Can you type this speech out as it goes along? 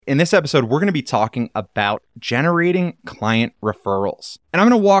In this episode, we're going to be talking about generating client referrals. And I'm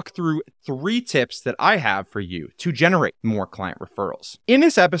going to walk through 3 tips that I have for you to generate more client referrals. In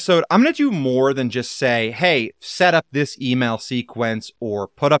this episode, I'm going to do more than just say, hey, set up this email sequence or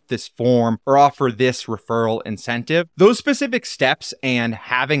put up this form or offer this referral incentive. Those specific steps and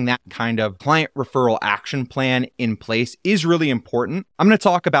having that kind of client referral action plan in place is really important. I'm going to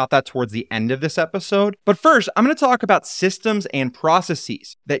talk about that towards the end of this episode. But first, I'm going to talk about systems and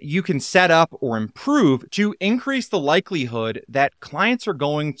processes that you can set up or improve to increase the likelihood that clients are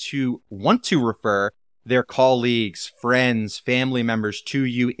going to want to refer their colleagues, friends, family members to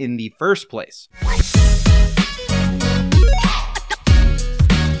you in the first place.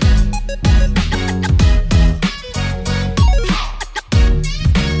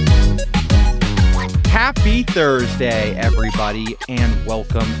 Happy Thursday, everybody, and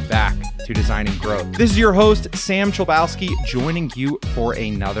welcome back to Designing Growth. This is your host, Sam Chlebowski, joining you for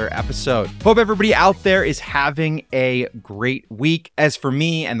another episode. Hope everybody out there is having a great week. As for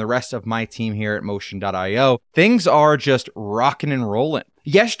me and the rest of my team here at Motion.io, things are just rocking and rolling.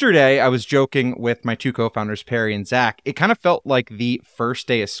 Yesterday, I was joking with my 2 co-founders, Perry and Zach. It kind of felt like the first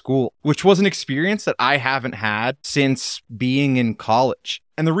day of school, which was an experience that I haven't had since being in college.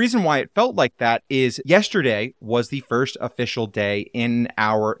 And the reason why it felt like that is yesterday was the first official day in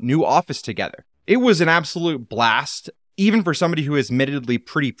our new office together. It was an absolute blast, even for somebody who is admittedly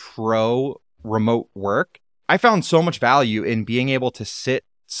pretty pro remote work. I found so much value in being able to sit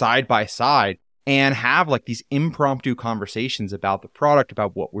side by side and have like these impromptu conversations about the product,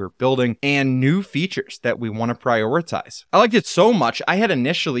 about what we're building, and new features that we want to prioritize. I liked it so much. I had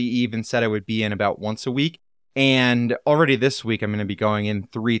initially even said I would be in about once a week, and already this week I'm going to be going in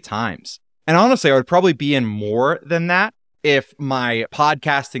 3 times. And honestly, I would probably be in more than that if my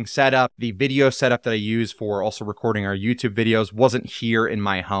podcasting setup, the video setup that I use for also recording our YouTube videos wasn't here in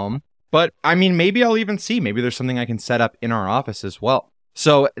my home. But I mean, maybe I'll even see, maybe there's something I can set up in our office as well.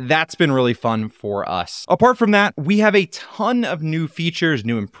 So that's been really fun for us. Apart from that, we have a ton of new features,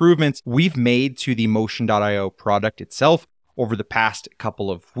 new improvements we've made to the Motion.io product itself over the past couple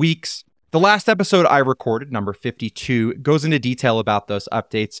of weeks. The last episode I recorded, number 52, goes into detail about those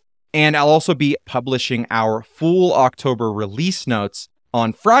updates. And I'll also be publishing our full October release notes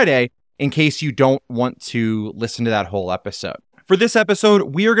on Friday in case you don't want to listen to that whole episode. For this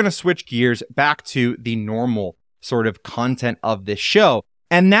episode, we are going to switch gears back to the normal sort of content of this show.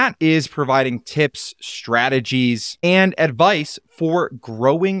 And that is providing tips, strategies, and advice for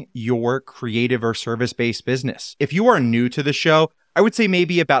growing your creative or service-based business. If you are new to the show, I would say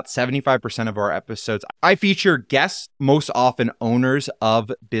maybe about 75% of our episodes, I feature guests, most often owners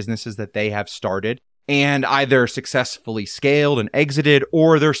of businesses that they have started and either successfully scaled and exited,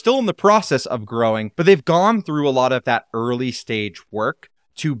 or they're still in the process of growing, but they've gone through a lot of that early stage work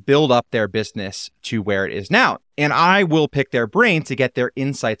to build up their business to where it is now. And I will pick their brain to get their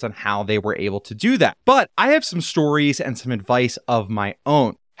insights on how they were able to do that. But I have some stories and some advice of my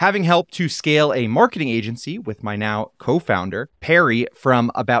own. Having helped to scale a marketing agency with my now co-founder, Perry,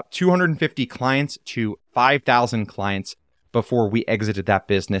 from about 250 clients to 5,000 clients before we exited that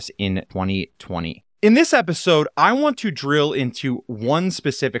business in 2020. In this episode, I want to drill into one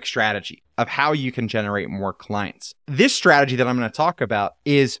specific strategy of how you can generate more clients. This strategy that I'm going to talk about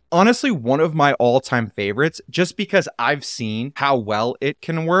is honestly one of my all-time favorites just because I've seen how well it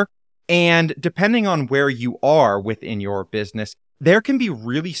can work. And depending on where you are within your business, there can be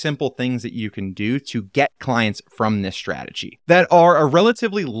really simple things that you can do to get clients from this strategy that are a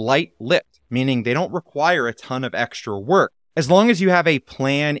relatively light lift, meaning they don't require a ton of extra work, as long as you have a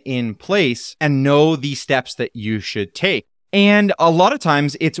plan in place and know the steps that you should take. And a lot of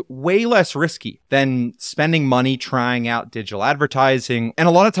times it's way less risky than spending money trying out digital advertising, and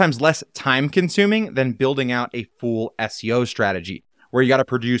a lot of times less time consuming than building out a full SEO strategy, where you got to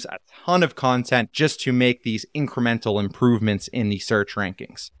produce a ton of content just to make these incremental improvements in the search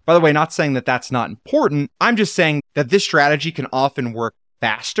rankings. By the way, not saying that that's not important. I'm just saying that this strategy can often work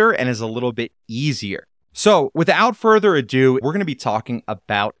faster and is a little bit easier. So without further ado, we're going to be talking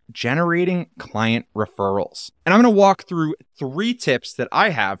about generating client referrals. And I'm going to walk through 3 tips that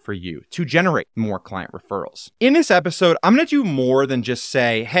I have for you to generate more client referrals. In this episode, I'm going to do more than just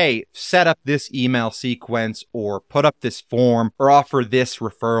say, hey, set up this email sequence or put up this form or offer this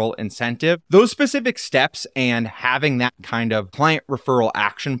referral incentive. Those specific steps and having that kind of client referral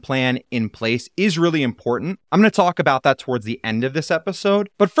action plan in place is really important. I'm going to talk about that towards the end of this episode.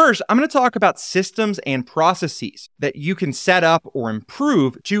 But first, I'm going to talk about systems and processes that you can set up or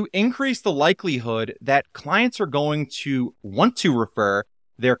improve to increase the likelihood that clients are going to want to refer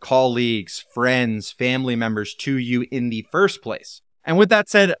their colleagues, friends, family members to you in the first place. And with that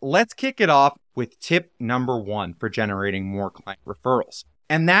said, let's kick it off with tip number 1 for generating more client referrals.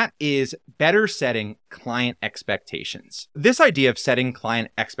 And that is better setting client expectations. This idea of setting client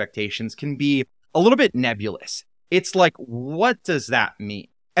expectations can be a little bit nebulous. It's like, what does that mean?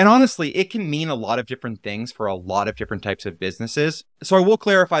 And honestly, it can mean a lot of different things for a lot of different types of businesses. So I will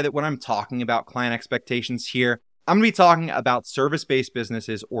clarify that when I'm talking about client expectations here, I'm going to be talking about service-based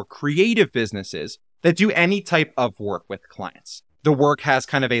businesses or creative businesses that do any type of work with clients. The work has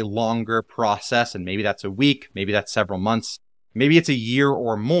kind of a longer process, and maybe that's a week, maybe that's several months, maybe it's a year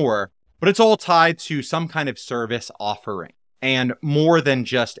or more, but it's all tied to some kind of service offering and more than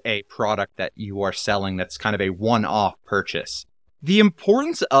just a product that you are selling that's kind of a one-off purchase. The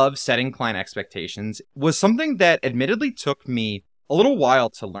importance of setting client expectations was something that admittedly took me a little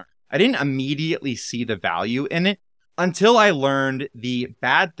while to learn. I didn't immediately see the value in it until I learned the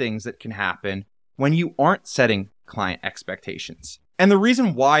bad things that can happen when you aren't setting client expectations. And the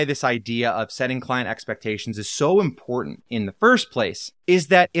reason why this idea of setting client expectations is so important in the first place is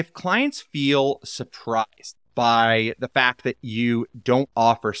that if clients feel surprised by the fact that you don't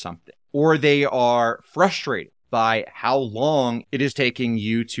offer something, or they are frustrated by how long it is taking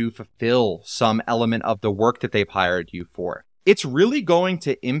you to fulfill some element of the work that they've hired you for, it's really going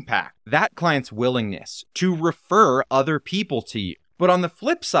to impact that client's willingness to refer other people to you. But on the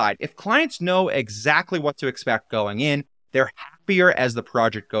flip side, if clients know exactly what to expect going in, they're happier as the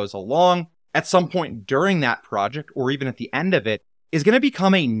project goes along. At some point during that project, or even at the end of it, is going to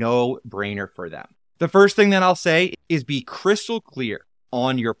become a no-brainer for them. The first thing that I'll say is be crystal clear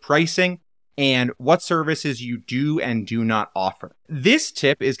on your pricing and what services you do and do not offer. This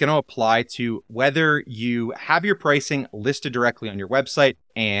tip is going to apply to whether you have your pricing listed directly on your website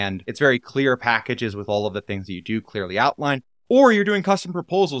and it's very clear packages with all of the things that you do clearly outlined, or you're doing custom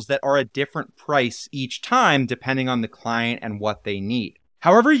proposals that are a different price each time depending on the client and what they need.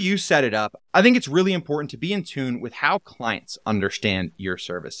 However you set it up, I think it's really important to be in tune with how clients understand your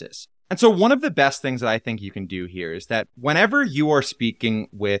services. And so one of the best things that I think you can do here is that whenever you are speaking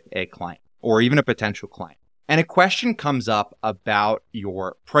with a client or even a potential client, and a question comes up about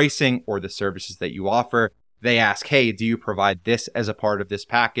your pricing or the services that you offer, they ask, hey, do you provide this as a part of this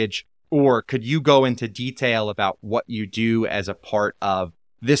package? Or could you go into detail about what you do as a part of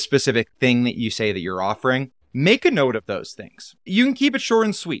this specific thing that you say that you're offering? Make a note of those things. You can keep it short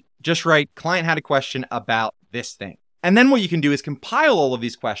and sweet. Just write, client had a question about this thing. And then what you can do is compile all of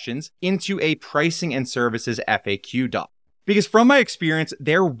these questions into a pricing and services FAQ doc. Because from my experience,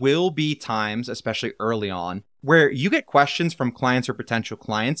 there will be times, especially early on, where you get questions from clients or potential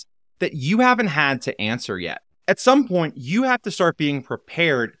clients that you haven't had to answer yet. At some point, you have to start being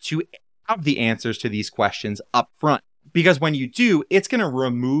prepared to have the answers to these questions up front. Because when you do, it's going to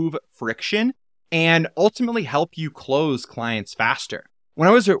remove friction and ultimately help you close clients faster. When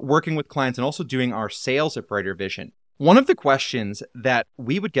I was working with clients and also doing our sales at Brighter Vision, one of the questions that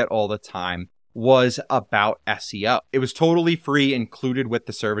we would get all the time was about SEO. It was totally free, included with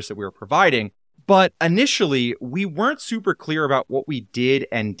the service that we were providing. But initially, we weren't super clear about what we did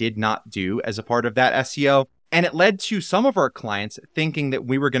and did not do as a part of that SEO. And it led to some of our clients thinking that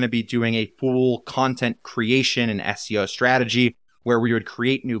we were going to be doing a full content creation and SEO strategy where we would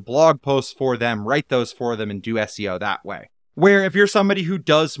create new blog posts for them, write those for them, and do SEO that way. Where if you're somebody who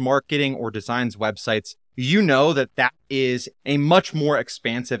does marketing or designs websites, you know that that is a much more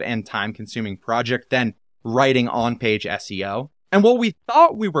expansive and time-consuming project than writing on-page SEO. And while we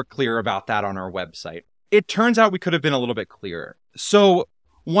thought we were clear about that on our website, it turns out we could have been a little bit clearer. So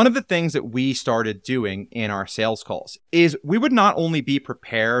one of the things that we started doing in our sales calls is we would not only be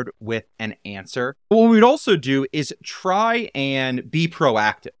prepared with an answer, but what we'd also do is try and be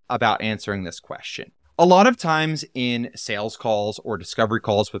proactive about answering this question. A lot of times in sales calls or discovery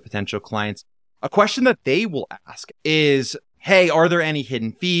calls with potential clients, a question that they will ask is, hey, are there any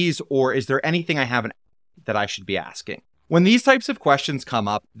hidden fees, or is there anything I haven't that I should be asking? When these types of questions come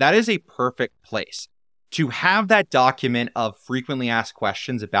up, that is a perfect place to have that document of frequently asked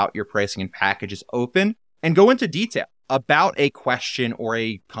questions about your pricing and packages open and go into detail about a question or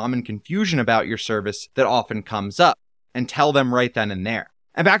a common confusion about your service that often comes up and tell them right then and there.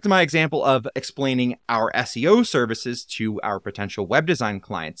 And back to my example of explaining our SEO services to our potential web design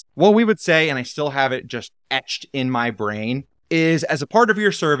clients, what we would say, and I still have it just etched in my brain, is as a part of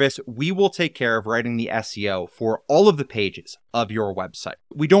your service, we will take care of writing the SEO for all of the pages of your website.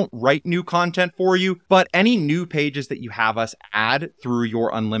 We don't write new content for you, but any new pages that you have us add through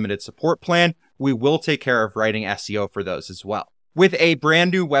your unlimited support plan, we will take care of writing SEO for those as well. With a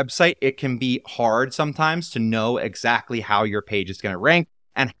brand new website, it can be hard sometimes to know exactly how your page is going to rank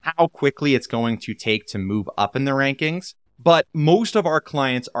and how quickly it's going to take to move up in the rankings. but most of our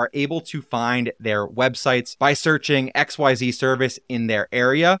clients are able to find their websites by searching XYZ service in their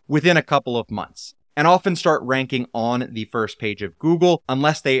area within a couple of months, and often start ranking on the first page of Google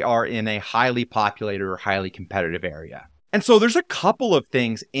unless they are in a highly populated or highly competitive area. And so there's a couple of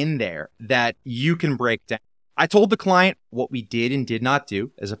things in there that you can break down. I told the client what we did and did not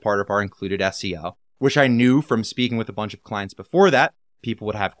do as a part of our included SEO, which I knew from speaking with a bunch of clients before that people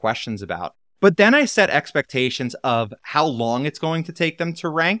would have questions about. But then I set expectations of how long it's going to take them to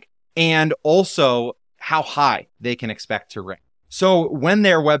rank and also how high they can expect to rank. So when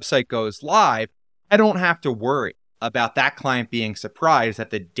their website goes live, I don't have to worry about that client being surprised that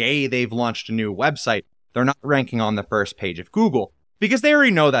the day they've launched a new website, they're not ranking on the first page of Google because they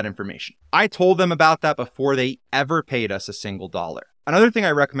already know that information. I told them about that before they ever paid us a single dollar. Another thing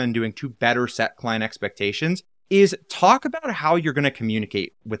I recommend doing to better set client expectations is talk about how you're going to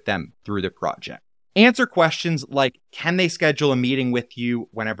communicate with them through the project. Answer questions like, can they schedule a meeting with you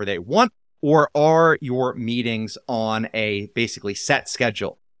whenever they want? Or are your meetings on a basically set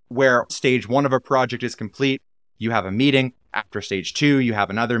schedule where stage 1 of a project is complete, you have a meeting. After stage 2, you have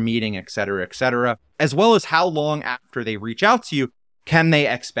another meeting, et cetera, as well as how long after they reach out to you can they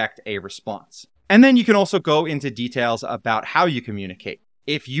expect a response. And then you can also go into details about how you communicate.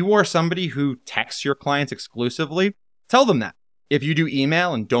 If you are somebody who texts your clients exclusively, tell them that. If you do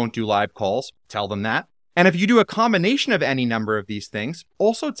email and don't do live calls, tell them that. And if you do a combination of any number of these things,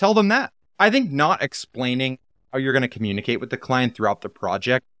 also tell them that. I think not explaining how you're going to communicate with the client throughout the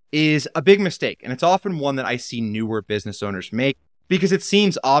project is a big mistake. And it's often one that I see newer business owners make because it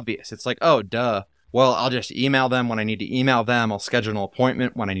seems obvious. It's like, oh, duh. Well, I'll just email them when I need to email them. I'll schedule an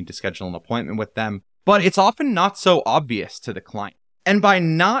appointment when I need to schedule an appointment with them. But it's often not so obvious to the client. And by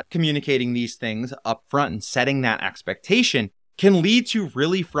not communicating these things up front and setting that expectation can lead to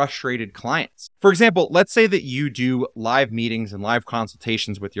really frustrated clients. For example, let's say that you do live meetings and live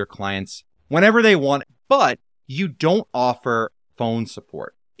consultations with your clients whenever they want, but you don't offer phone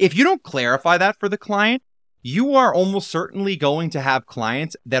support. If you don't clarify that for the client, you are almost certainly going to have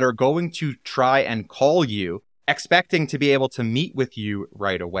clients that are going to try and call you expecting to be able to meet with you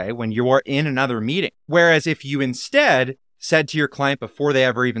right away when you are in another meeting. Whereas if you instead said to your client before they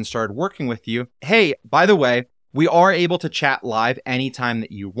ever even started working with you, hey, by the way, we are able to chat live anytime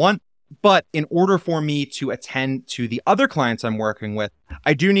that you want, but in order for me to attend to the other clients I'm working with,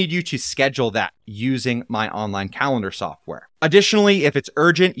 I do need you to schedule that using my online calendar software. Additionally, if it's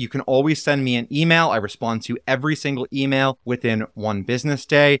urgent, you can always send me an email. I respond to every single email within 1 business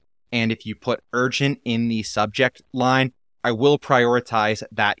day. And if you put urgent in the subject line, I will prioritize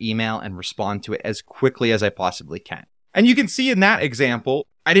that email and respond to it as quickly as I possibly can. And you can see in that example,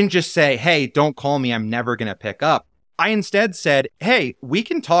 I didn't just say, hey, don't call me, I'm never going to pick up. I instead said, hey, we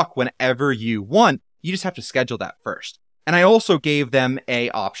can talk whenever you want. You just have to schedule that first. And I also gave them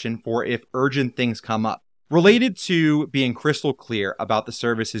an option for if urgent things come up related to being crystal clear about the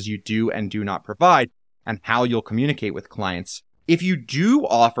services you do and do not provide and how you'll communicate with clients. If you do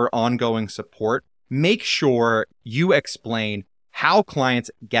offer ongoing support, make sure you explain how clients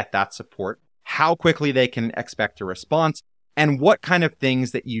get that support, how quickly they can expect a response, and what kind of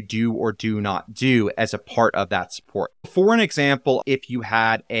things that you do or do not do as a part of that support. For an example, if you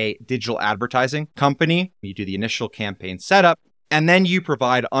had a digital advertising company, you do the initial campaign setup, and then you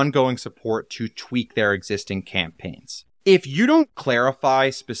provide ongoing support to tweak their existing campaigns. If you don't clarify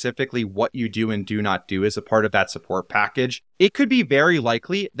specifically what you do and do not do as a part of that support package, it could be very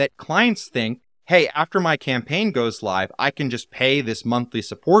likely that clients think, hey, after my campaign goes live, I can just pay this monthly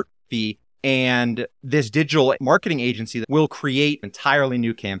support fee and this digital marketing agency will create entirely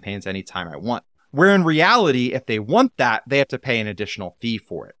new campaigns anytime I want. Where in reality, if they want that, they have to pay an additional fee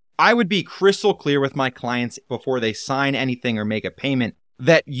for it. I would be crystal clear with my clients before they sign anything or make a payment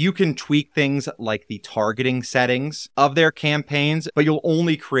that you can tweak things like the targeting settings of their campaigns, but you'll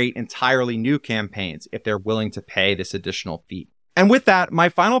only create entirely new campaigns if they're willing to pay this additional fee. And with that, my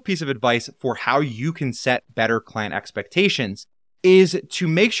final piece of advice for how you can set better client expectations is to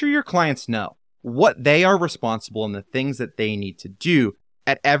make sure your clients know what they are responsible and the things that they need to do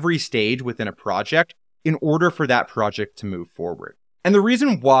at every stage within a project in order for that project to move forward. And the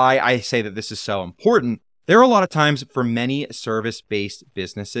reason why I say that this is so important, there are a lot of times for many service-based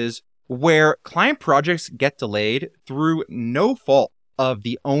businesses where client projects get delayed through no fault of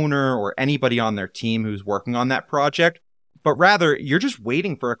the owner or anybody on their team who's working on that project, but rather you're just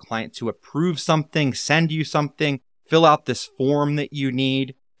waiting for a client to approve something, send you something, fill out this form that you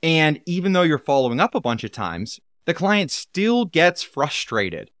need. And even though you're following up a bunch of times, the client still gets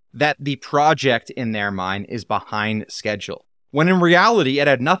frustrated that the project in their mind is behind schedule. When in reality, it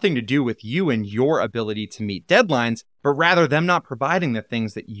had nothing to do with you and your ability to meet deadlines. but rather them not providing the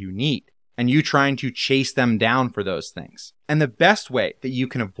things that you need and you trying to chase them down for those things. And the best way that you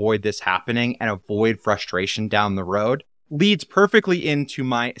can avoid this happening and avoid frustration down the road leads perfectly into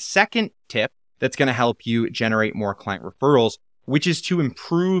my second tip that's going to help you generate more client referrals, which is to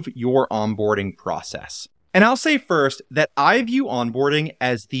improve your onboarding process. And I'll say first that I view onboarding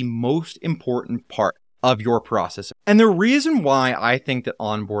as the most important part of your process. And the reason why I think that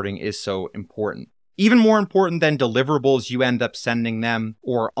onboarding is so important, even more important than deliverables you end up sending them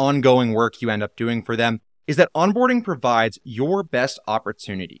or ongoing work you end up doing for them, is that onboarding provides your best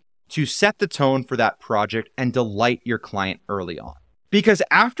opportunity to set the tone for that project and delight your client early on. Because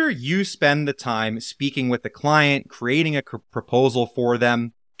after you spend the time speaking with the client, creating a proposal for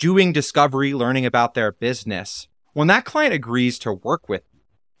them, doing discovery, learning about their business, when that client agrees to work with you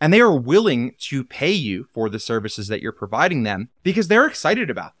and they are willing to pay you for the services that you're providing them because they're excited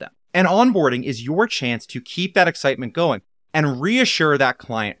about them. And onboarding is your chance to keep that excitement going and reassure that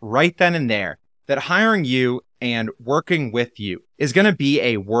client right then and there that hiring you and working with you is going to be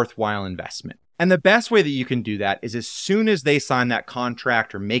a worthwhile investment. And the best way that you can do that is as soon as they sign that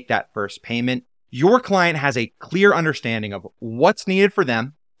contract or make that first payment, your client has a clear understanding of what's needed for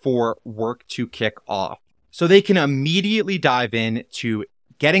them for work to kick off. So they can immediately dive in to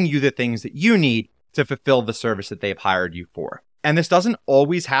getting you the things that you need to fulfill the service that they've hired you for. And this doesn't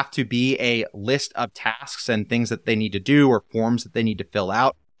always have to be a list of tasks and things that they need to do or forms that they need to fill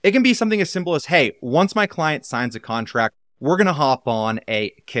out. It can be something as simple as, hey, once my client signs a contract, we're going to hop on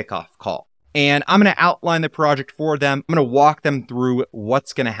a kickoff call. And I'm going to outline the project for them. I'm going to walk them through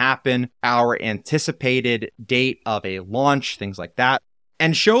what's going to happen, our anticipated date of a launch, things like that,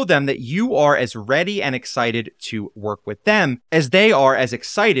 and show them that you are as ready and excited to work with them as they are as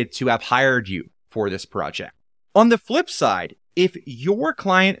excited to have hired you for this project. On the flip side, if your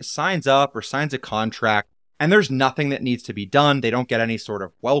client signs up or signs a contract and there's nothing that needs to be done, they don't get any sort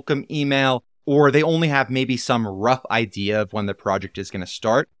of welcome email, or they only have maybe some rough idea of when the project is going to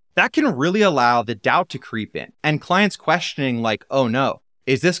start, that can really allow the doubt to creep in and clients questioning like, oh no,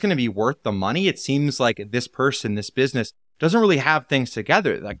 is this going to be worth the money? It seems like this person, this business doesn't really have things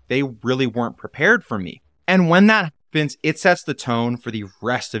together. Like they really weren't prepared for me. And when that happens, it sets the tone for the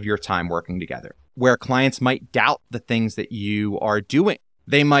rest of your time working together, where clients might doubt the things that you are doing.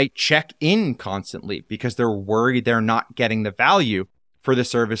 They might check in constantly because they're worried they're not getting the value for the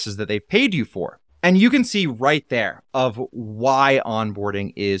services that they've paid you for. And you can see right there of why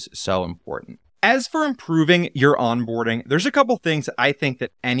onboarding is so important. As for improving your onboarding, there's a couple things that I think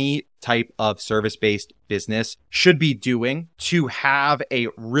that any type of service-based business should be doing to have a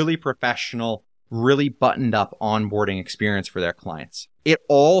really professional, really buttoned up onboarding experience for their clients. It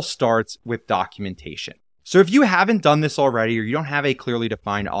all starts with documentation. So if you haven't done this already or you don't have a clearly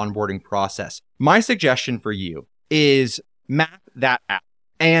defined onboarding process, my suggestion for you is map that out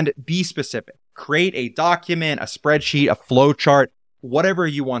and be specific. Create a document, a spreadsheet, a flow chart, whatever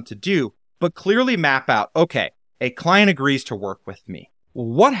you want to do, but clearly map out, okay, a client agrees to work with me.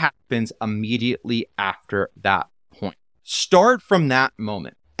 What happens immediately after that point? Start from that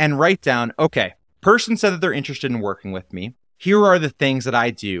moment and write down, okay, person said that they're interested in working with me. Here are the things that I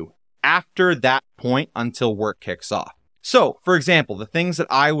do after that point until work kicks off. So, for example, the things that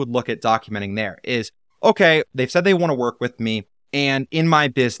I would look at documenting there is, okay, they've said they want to work with me. And in my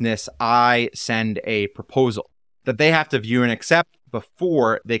business, I send a proposal that they have to view and accept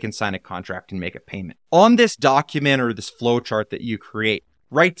before they can sign a contract and make a payment. On this document or this flow chart that you create,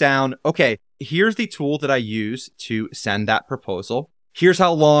 write down, okay, here's the tool that I use to send that proposal. Here's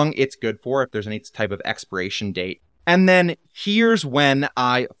how long it's good for if there's any type of expiration date. And then here's when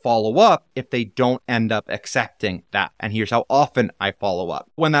I follow up if they don't end up accepting that. And here's how often I follow up.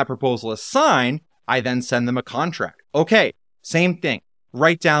 When that proposal is signed, I then send them a contract. Okay. Same thing.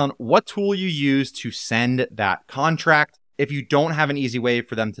 Write down what tool you use to send that contract. If you don't have an easy way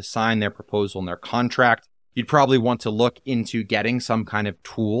for them to sign their proposal and their contract, you'd probably want to look into getting some kind of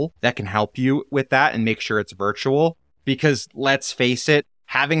tool that can help you with that and make sure it's virtual. Because let's face it,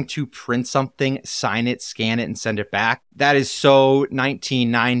 having to print something, sign it, scan it, and send it back, that is so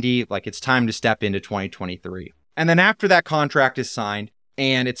 1990, like it's time to step into 2023. And then after that contract is signed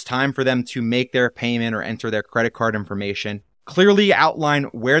and it's time for them to make their payment or enter their credit card information, clearly outline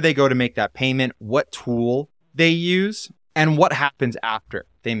where they go to make that payment, what tool they use, and what happens after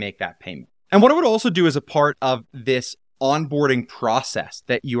they make that payment. And what I would also do as a part of this onboarding process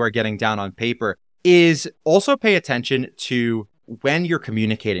that you are getting down on paper is also pay attention to when you're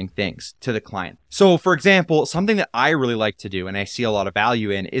communicating things to the client. So for example, something that I really like to do and I see a lot of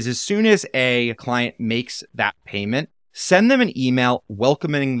value in is as soon as a client makes that payment, send them an email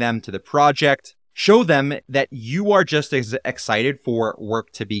welcoming them to the project, Show them that you are just as excited for work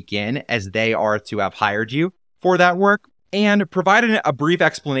to begin as they are to have hired you for that work, and provide a brief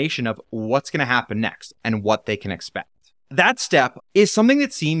explanation of what's going to happen next and what they can expect. That step is something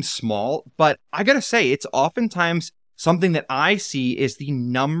that seems small, but I got to say, it's oftentimes something that I see is the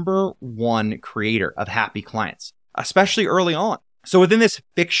number one creator of happy clients, especially early on. So within this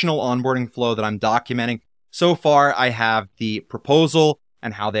fictional onboarding flow that I'm documenting, so far I have the proposal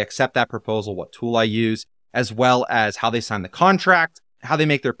and how they accept that proposal, what tool I use, as well as how they sign the contract, how they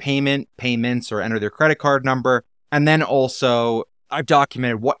make their payments, or enter their credit card number. And then also I've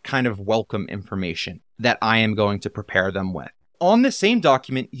documented what kind of welcome information that I am going to prepare them with. On the same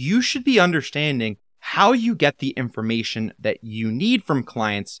document, you should be understanding how you get the information that you need from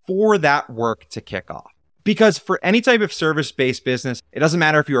clients for that work to kick off. Because for any type of service-based business, it doesn't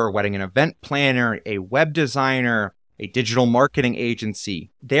matter if you're a wedding and event planner, a web designer, a digital marketing agency,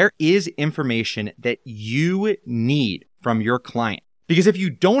 there is information that you need from your client. Because if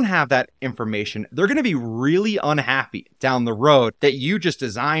you don't have that information, they're going to be really unhappy down the road that you just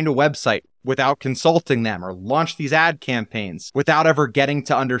designed a website without consulting them, or launched these ad campaigns without ever getting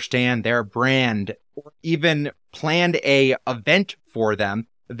to understand their brand, or even planned a event for them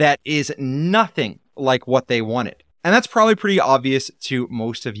that is nothing like what they wanted. And that's probably pretty obvious to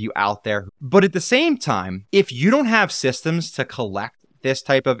most of you out there. But at the same time, if you don't have systems to collect this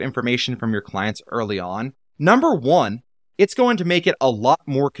type of information from your clients early on, number one, it's going to make it a lot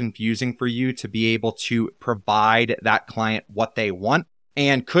more confusing for you to be able to provide that client what they want,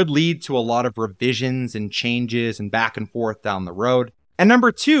 and could lead to a lot of revisions and changes and back and forth down the road. And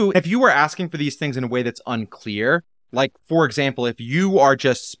number two, if you are asking for these things in a way that's unclear, like, for example, if you are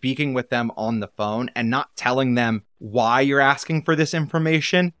just speaking with them on the phone and not telling them why you're asking for this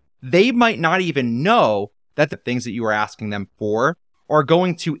information, they might not even know that the things that you are asking them for are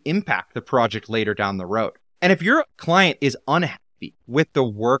going to impact the project later down the road. And if your client is unhappy with the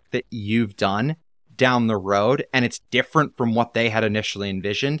work that you've done down the road, and it's different from what they had initially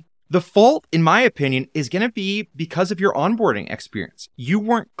envisioned, the fault, in my opinion, is going to be because of your onboarding experience. You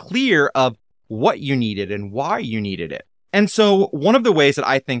weren't clear of what you needed and why you needed it. And so one of the ways that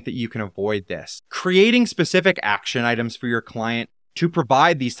I think that you can avoid this, creating specific action items for your client to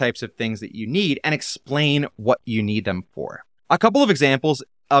provide these types of things that you need and explain what you need them for. A couple of examples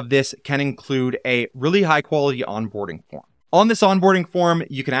of this can include a really high quality onboarding form. On this onboarding form,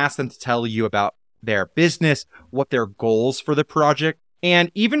 you can ask them to tell you about their business, what their goals for the project,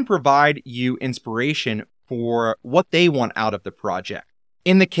 and even provide you inspiration for what they want out of the project.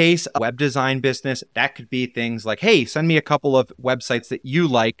 In the case of a web design business, that could be things like, hey, send me a couple of websites that you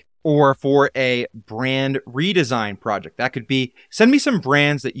like. Or for a brand redesign project, that could be, send me some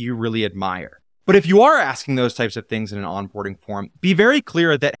brands that you really admire. But if you are asking those types of things in an onboarding form, be very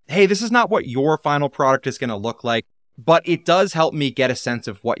clear that, hey, this is not what your final product is going to look like, but it does help me get a sense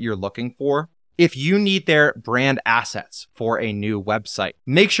of what you're looking for. If you need their brand assets for a new website,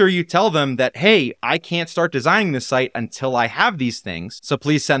 make sure you tell them that, hey, I can't start designing the site until I have these things, so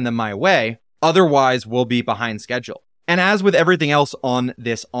please send them my way. Otherwise, we'll be behind schedule. And as with everything else on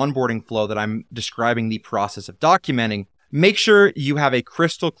this onboarding flow that I'm describing the process of documenting, make sure you have a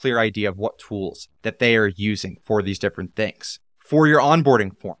crystal clear idea of what tools that they are using for these different things. For your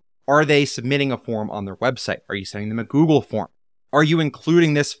onboarding form, are they submitting a form on their website? Are you sending them a Google form? Are you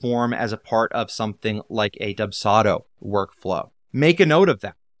including this form as a part of something like a Dubsado workflow? Make a note of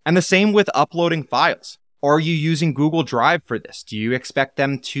that. And the same with uploading files. Are you using Google Drive for this? Do you expect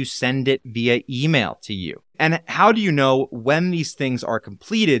them to send it via email to you? And how do you know when these things are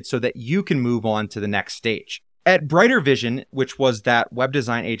completed so that you can move on to the next stage? At Brighter Vision, which was that web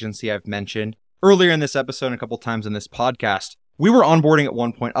design agency I've mentioned earlier in this episode and a couple times in this podcast, we were onboarding at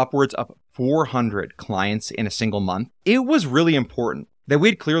one point upwards of 400 clients in a single month. It was really important that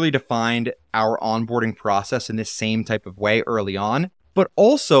we'd clearly defined our onboarding process in this same type of way early on, but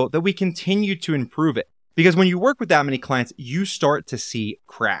also that we continue to improve it. Because when you work with that many clients, you start to see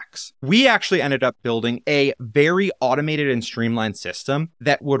cracks. We actually ended up building a very automated and streamlined system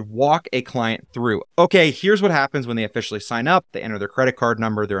that would walk a client through. Okay, here's what happens when they officially sign up. They enter their credit card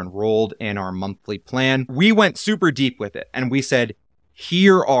number. They're enrolled in our monthly plan. We went super deep with it and we said,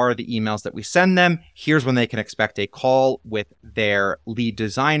 here are the emails that we send them. Here's when they can expect a call with their lead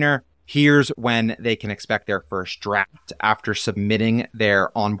designer. Here's when they can expect their first draft after submitting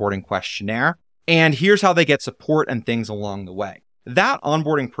their onboarding questionnaire. And here's how they get support and things along the way. That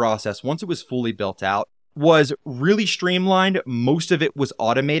onboarding process, once it was fully built out, was really streamlined. Most of it was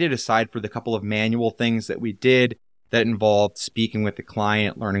automated, aside for the couple of manual things that we did that involved speaking with the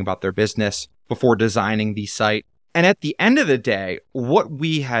client, learning about their business before designing the site. And at the end of the day, what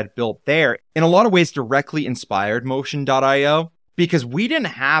we had built there, in a lot of ways, directly inspired Motion.io because we didn't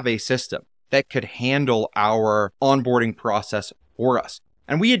have a system that could handle our onboarding process for us.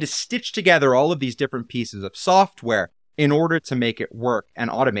 And we had to stitch together all of these different pieces of software in order to make it work and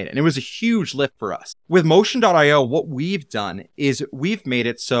automate it. And it was a huge lift for us. With Motion.io, what we've done is we've made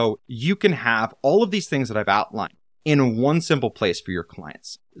it so you can have all of these things that I've outlined in one simple place for your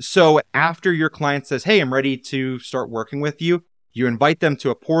clients. So after your client says, hey, I'm ready to start working with you, you invite them to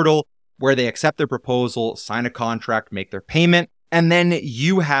a portal where they accept their proposal, sign a contract, make their payment, and then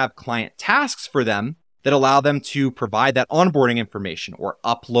you have client tasks for them that allow them to provide that onboarding information or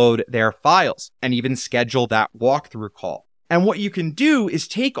upload their files and even schedule that walkthrough call. And what you can do is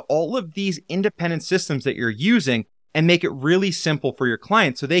take all of these independent systems that you're using and make it really simple for your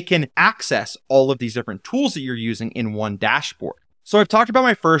clients so they can access all of these different tools that you're using in one dashboard. So I've talked about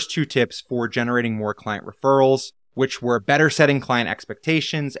my first 2 tips for generating more client referrals, which were better setting client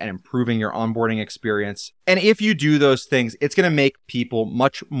expectations and improving your onboarding experience. And if you do those things, it's going to make people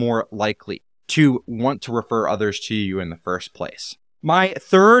much more likely to want to refer others to you in the first place. My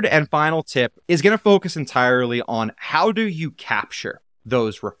third and final tip is going to focus entirely on how do you capture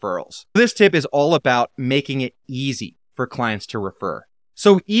those referrals. This tip is all about making it easy for clients to refer.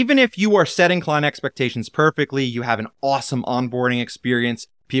 So even if you are setting client expectations perfectly, you have an awesome onboarding experience,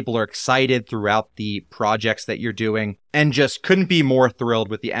 people are excited throughout the projects that you're doing, and just couldn't be more thrilled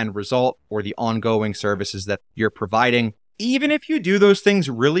with the end result or the ongoing services that you're providing. Even if you do those things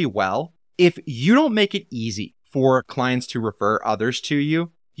really well, if you don't make it easy for clients to refer others to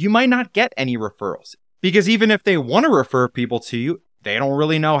you, you might not get any referrals. Because even if they want to refer people to you, they don't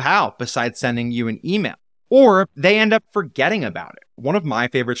really know how besides sending you an email, or they end up forgetting about it. One of my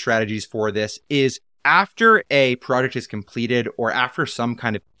favorite strategies for this is after a project is completed or after some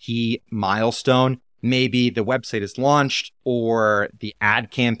kind of key milestone, maybe the website is launched or the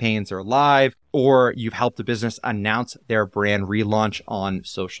ad campaigns are live, or you've helped a business announce their brand relaunch on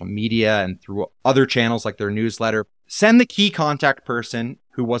social media and through other channels like their newsletter, send the key contact person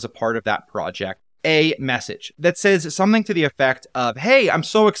who was a part of that project a message that says something to the effect of, hey, I'm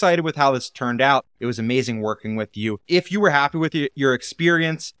so excited with how this turned out. It was amazing working with you. If you were happy with your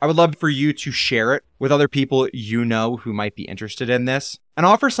experience, I would love for you to share it with other people you know who might be interested in this and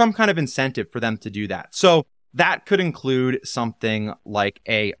offer some kind of incentive for them to do that. So that could include something like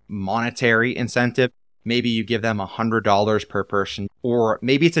a monetary incentive. Maybe you give them $100 per person, or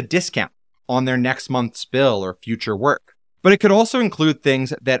maybe it's a discount on their next month's bill or future work. But it could also include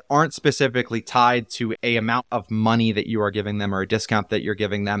things that aren't specifically tied to an amount of money that you are giving them or a discount that you're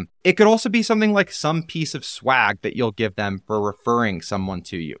giving them. It could also be something like some piece of swag that you'll give them for referring someone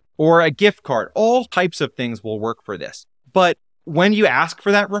to you, or a gift card. All types of things will work for this. But when you ask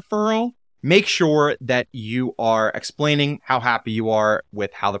for that referral, make sure that you are explaining how happy you are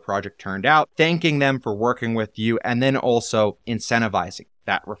with how the project turned out, thanking them for working with you, and then also incentivizing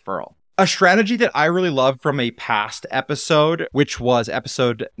that referral. A strategy that I really love from a past episode, which was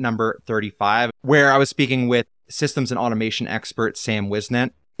episode number 35, where I was speaking with systems and automation expert Sam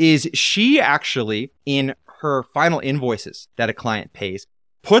Wisnant, is she actually, in her final invoices that a client pays,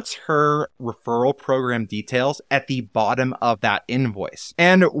 puts her referral program details at the bottom of that invoice.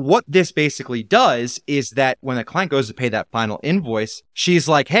 And what this basically does is that when the client goes to pay that final invoice, she's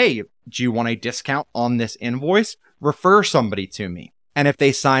like, hey, do you want a discount on this invoice? Refer somebody to me. And if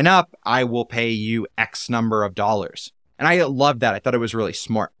they sign up, I will pay you X number of dollars. And I love that. I thought it was really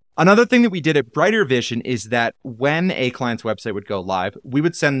smart. Another thing that we did at Brighter Vision is that when a client's website would go live, we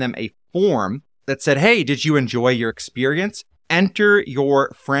would send them a form that said, hey, did you enjoy your experience? Enter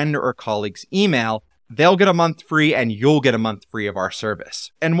your friend or colleague's email. They'll get a month free and you'll get a month free of our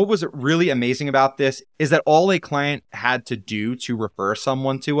service. And what was really amazing about this is that all a client had to do to refer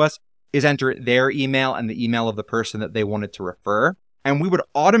someone to us is enter their email and the email of the person that they wanted to refer. And we would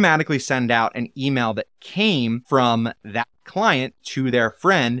automatically send out an email that came from that client to their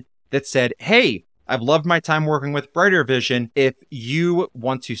friend that said, hey, I've loved my time working with Brighter Vision. If you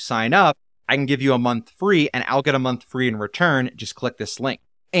want to sign up, I can give you a month free and I'll get a month free in return. Just click this link.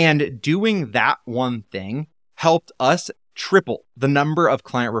 And doing that one thing helped us triple the number of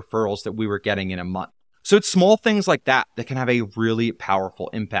client referrals that we were getting in a month. So it's small things like that that can have a really powerful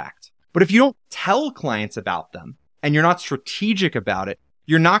impact. But if you don't tell clients about them, and you're not strategic about it,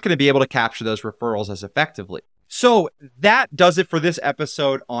 you're not going to be able to capture those referrals as effectively. So that does it for this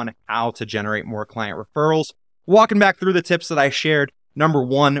episode on how to generate more client referrals. Walking back through the tips that I shared, number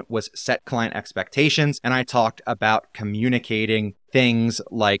 1 was set client expectations. And I talked about communicating things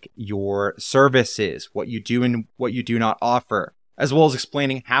like your services, what you do and what you do not offer, as well as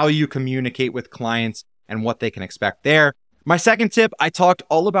explaining how you communicate with clients and what they can expect there. My second tip, I talked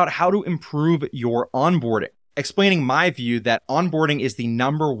all about how to improve your onboarding, explaining my view that onboarding is the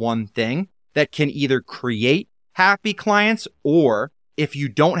number one thing that can either create happy clients or, if you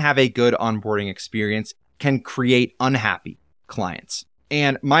don't have a good onboarding experience, can create unhappy clients.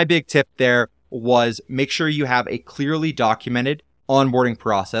 And my big tip there was make sure you have a clearly documented onboarding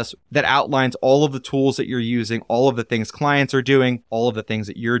process that outlines all of the tools that you're using, all of the things clients are doing, all of the things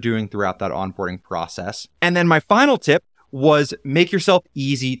that you're doing throughout that onboarding process. And then my final tip was make yourself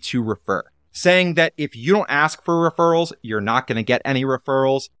easy to refer, saying that if you don't ask for referrals, you're not going to get any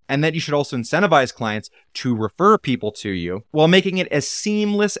referrals, and that you should also incentivize clients to refer people to you while making it as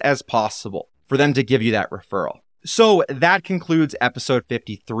seamless as possible for them to give you that referral. So that concludes episode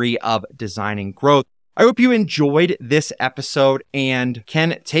 53 of Designing Growth. I hope you enjoyed this episode and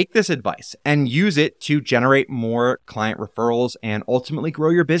can take this advice and use it to generate more client referrals and ultimately grow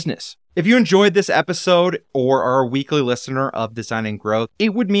your business. If you enjoyed this episode or are a weekly listener of Designing Growth,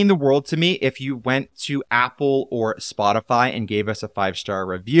 it would mean the world to me if you went to Apple or Spotify and gave us a 5-star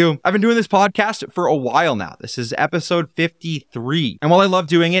review. I've been doing this podcast for a while now. This is episode 53. And while I love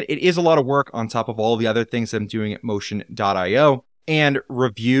doing it, it is a lot of work on top of all the other things I'm doing at motion.io. And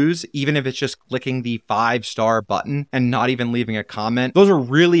reviews, even if it's just clicking the 5-star button and not even leaving a comment, those are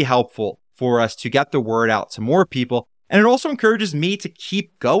really helpful for us to get the word out to more people. And it also encourages me to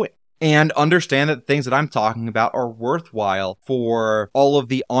keep going and understand that the things that I'm talking about are worthwhile for all of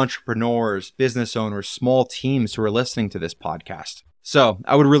the entrepreneurs, business owners, small teams who are listening to this podcast. So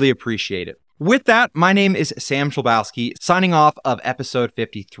I would really appreciate it. With that, my name is Sam Chlebowski, signing off of episode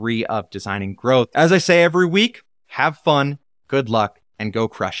 53 of Designing Growth. As I say every week, have fun, good luck, and go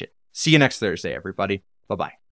crush it. See you next Thursday, everybody. Bye-bye.